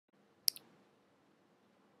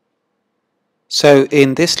So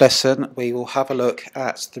in this lesson we will have a look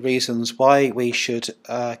at the reasons why we should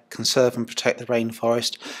conserve and protect the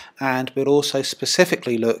rainforest, and we'll also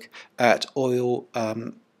specifically look at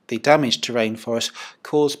the damage to rainforest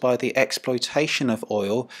caused by the exploitation of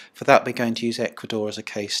oil. For that we're going to use Ecuador as a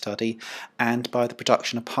case study, and by the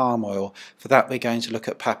production of palm oil. For that we're going to look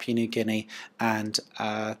at Papua New Guinea and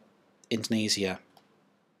Indonesia.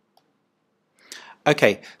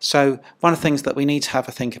 Okay, so one of the things that we need to have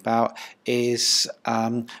a think about is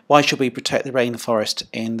why should we protect the rainforest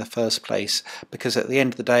in the first place? Because at the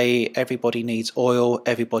end of the day, everybody needs oil,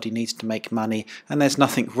 everybody needs to make money, and there's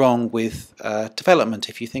nothing wrong with development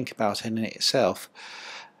if you think about it in itself.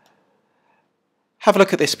 Have a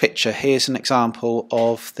look at this picture. Here's an example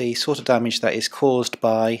of the sort of damage that is caused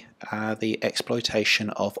by the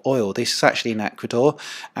exploitation of oil. This is actually in Ecuador,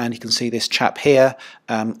 and you can see this chap here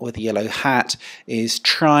with a yellow hat is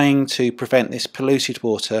trying to prevent this polluted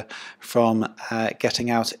water from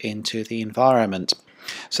getting out into the environment.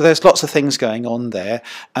 So there's lots of things going on there.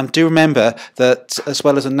 Do remember that as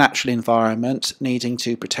well as a natural environment needing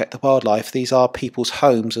to protect the wildlife, these are people's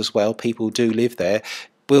homes as well. People do live there.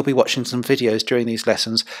 We'll be watching some videos during these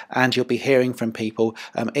lessons and you'll be hearing from people.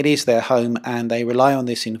 It is their home and they rely on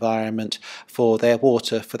this environment for their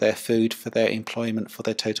water, for their food, for their employment, for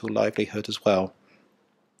their total livelihood as well.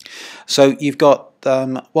 So you've got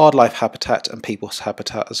wildlife habitat and people's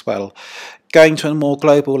habitat as well. Going to a more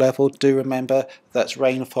global level, do remember that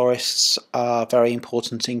rainforests are very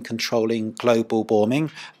important in controlling global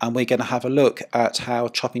warming, and we're going to have a look at how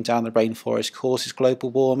chopping down the rainforest causes global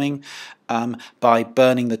warming by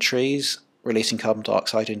burning the trees, releasing carbon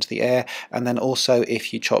dioxide into the air, and then also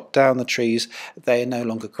if you chop down the trees they are no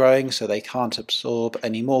longer growing, so they can't absorb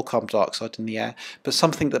any more carbon dioxide in the air. But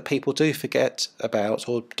something that people do forget about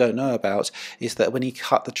or don't know about is that when you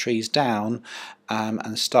cut the trees down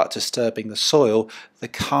and start disturbing the soil, the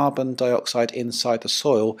carbon dioxide inside the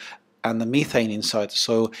soil and the methane inside the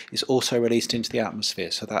soil is also released into the atmosphere,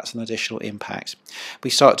 so that's an additional impact. We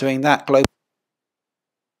start doing that globally.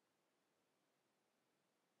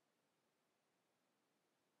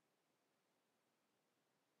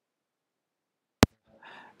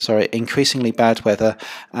 Increasingly bad weather,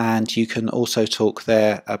 and you can also talk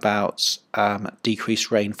there about decreased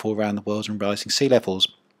rainfall around the world and rising sea levels.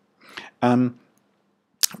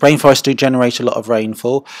 Rainforests do generate a lot of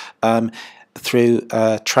rainfall through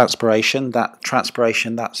transpiration. That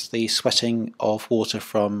transpiration, that's the sweating of water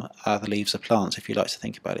from the leaves of plants, if you like to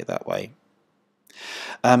think about it that way.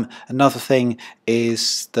 Another thing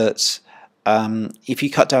is that if you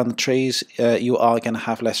cut down the trees, you are going to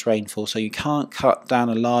have less rainfall, so you can't cut down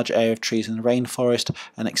a large area of trees in the rainforest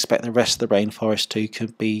and expect the rest of the rainforest to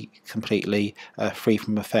be completely free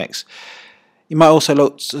from effects. You might also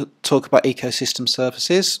look to talk about ecosystem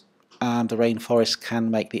services. The rainforest can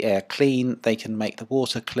make the air clean, they can make the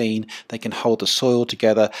water clean, they can hold the soil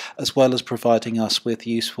together, as well as providing us with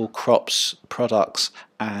useful crops, products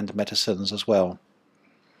and medicines as well.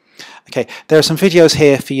 Okay, there are some videos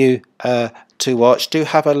here for you to watch. Do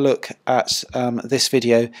have a look at this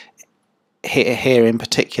video here in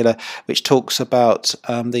particular, which talks about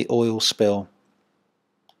the oil spill.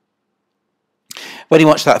 When you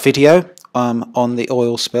watch that video on the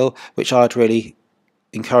oil spill, which I'd really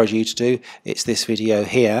encourage you to do, it's this video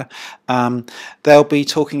here, they'll be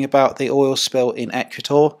talking about the oil spill in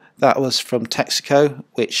Ecuador. That was from Texaco,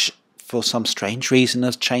 which for some strange reason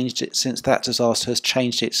has changed it since that disaster, has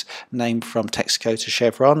changed its name from Texaco to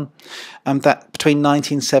Chevron. That between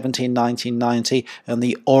 1970 and 1990 in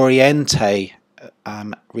the Oriente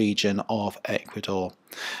region of Ecuador.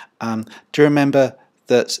 Do you remember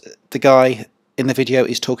that the guy in the video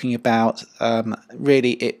is talking about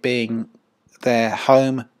really it being their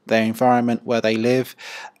home, their environment where they live,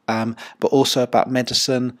 but also about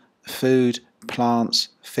medicine, food, plants,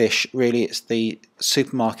 fish. Really it's the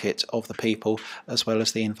supermarket of the people as well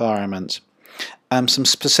as the environment. Some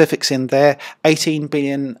specifics in there: 18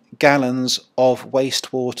 billion gallons of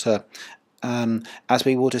wastewater. As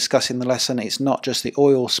we will discuss in the lesson, it's not just the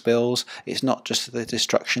oil spills, it's not just the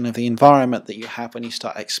destruction of the environment that you have when you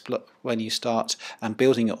start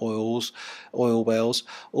building your oil wells.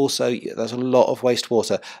 Also, there's a lot of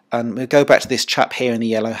wastewater, and we'll go back to this chap here in the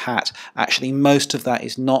yellow hat. Actually, most of that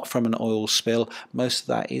is not from an oil spill, most of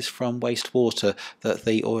that is from wastewater that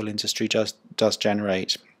the oil industry does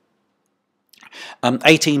generate.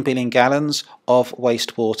 18 billion gallons of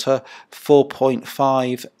wastewater,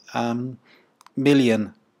 4.5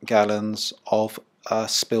 million gallons of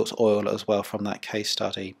spilt oil as well from that case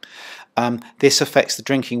study. This affects the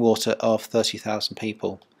drinking water of 30,000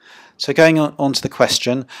 people. So going on to the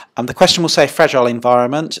question will say fragile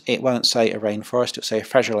environment. It won't say a rainforest, it will say a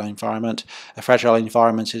fragile environment. A fragile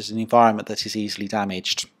environment is an environment that is easily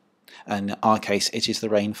damaged. And in our case, it is the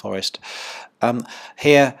rainforest.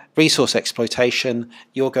 Here, resource exploitation,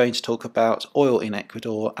 you're going to talk about oil in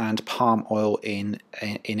Ecuador and palm oil in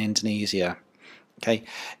Indonesia. Okay,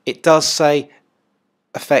 it does say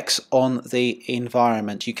effects on the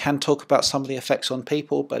environment. You can talk about some of the effects on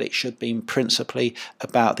people, but it should be principally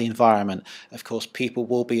about the environment. Of course, people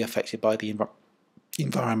will be affected by the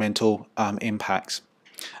environmental impacts.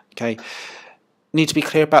 Okay, need to be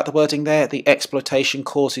clear about the wording there. The exploitation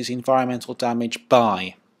causes environmental damage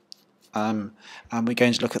by, and we're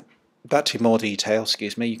going to look at that in more detail.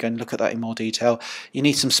 Excuse me, you're going to look at that in more detail. You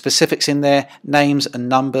need some specifics in there, names and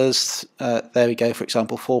numbers. There we go. For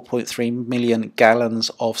example, 4.3 million gallons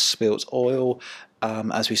of spilt oil.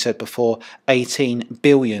 As we said before, 18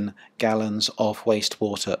 billion gallons of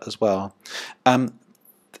wastewater as well.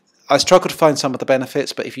 I struggle to find some of the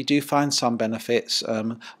benefits, but if you do find some benefits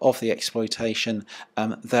of the exploitation,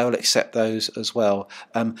 they'll accept those as well.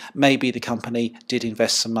 Maybe the company did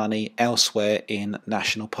invest some money elsewhere in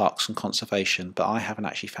national parks and conservation, but I haven't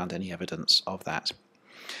actually found any evidence of that.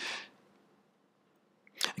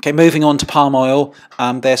 Okay, moving on to palm oil,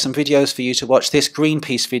 there's some videos for you to watch. This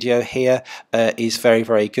Greenpeace video here is very,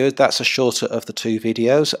 very good. That's a shorter of the two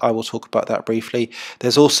videos. I will talk about that briefly.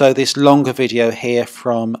 There's also this longer video here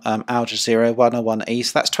from Al Jazeera 101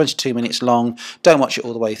 East. That's 22 minutes long. Don't watch it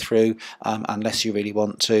all the way through unless you really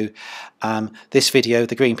want to. This video,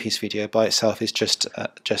 the Greenpeace video by itself, is just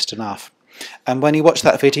enough. And when you watch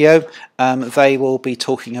that video, they will be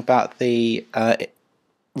talking about the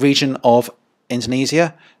region of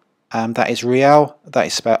Indonesia, that is Riau, that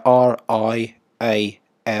is spelled R-I-A-L.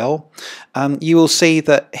 You will see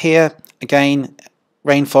that here, again,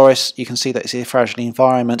 rainforests, you can see that it's a fragile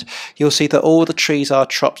environment. You'll see that all the trees are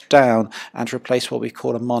chopped down and replaced what we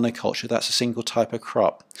call a monoculture. That's a single type of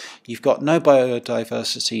crop. You've got no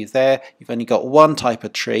biodiversity there, you've only got one type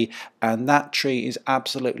of tree, and that tree is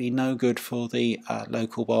absolutely no good for the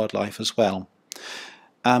local wildlife as well.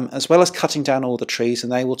 As well as cutting down all the trees,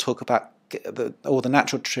 and they will talk about all the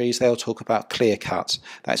natural trees, they'll talk about clear cuts.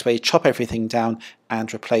 That's where you chop everything down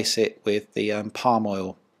and replace it with the palm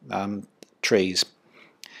oil trees.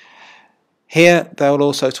 Here they'll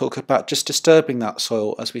also talk about just disturbing that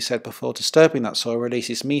soil. As we said before, disturbing that soil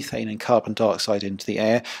releases methane and carbon dioxide into the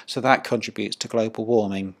air, so that contributes to global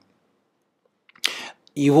warming.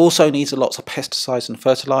 You also need lots of pesticides and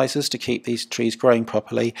fertilizers to keep these trees growing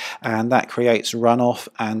properly, and that creates runoff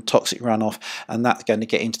and toxic runoff, and that's going to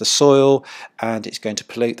get into the soil, and it's going to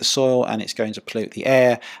pollute the soil, and it's going to pollute the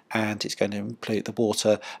air, and it's going to pollute the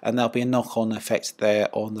water, and there'll be a knock-on effect there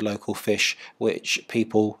on the local fish, which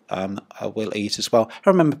people will eat as well. And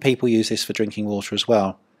remember, people use this for drinking water as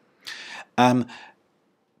well.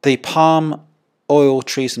 The palm oil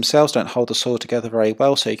trees themselves don't hold the soil together very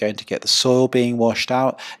well, so you're going to get the soil being washed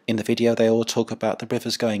out. In the video they all talk about the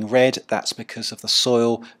rivers going red. That's because of the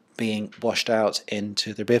soil being washed out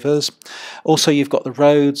into the rivers. Also, you've got the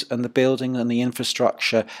roads and the building and the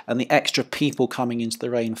infrastructure and the extra people coming into the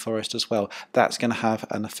rainforest as well. That's going to have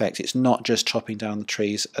an effect. It's not just chopping down the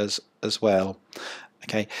trees as well.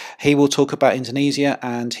 Okay, he will talk about Indonesia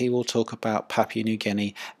and he will talk about Papua New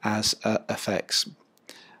Guinea as effects.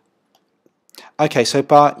 Okay, so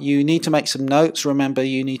Bart, you need to make some notes. Remember,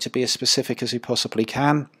 you need to be as specific as you possibly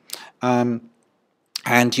can.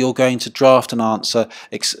 And you're going to draft an answer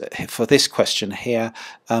for this question here.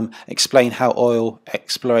 Explain how oil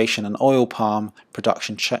exploration and oil palm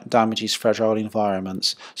production damages fragile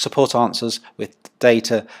environments. Support answers with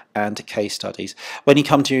data and case studies. When you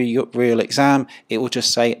come to your real exam, it will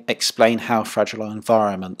just say explain how fragile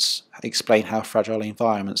environments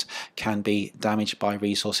can be damaged by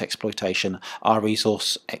resource exploitation. Our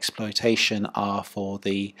resource exploitation are for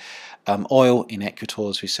the oil in Ecuador,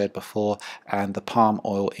 as we said before, and the palm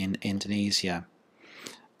oil in Indonesia.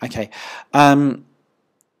 Okay.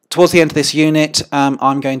 Towards the end of this unit,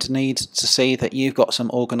 I'm going to need to see that you've got some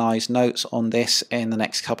organised notes on this in the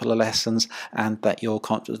next couple of lessons, and that you're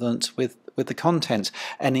confident with the content.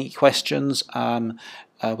 Any questions,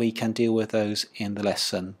 we can deal with those in the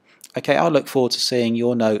lesson. Okay, I look forward to seeing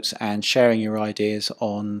your notes and sharing your ideas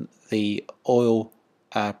on the oil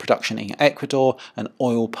production in Ecuador and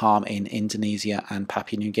oil palm in Indonesia and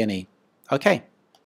Papua New Guinea. Okay.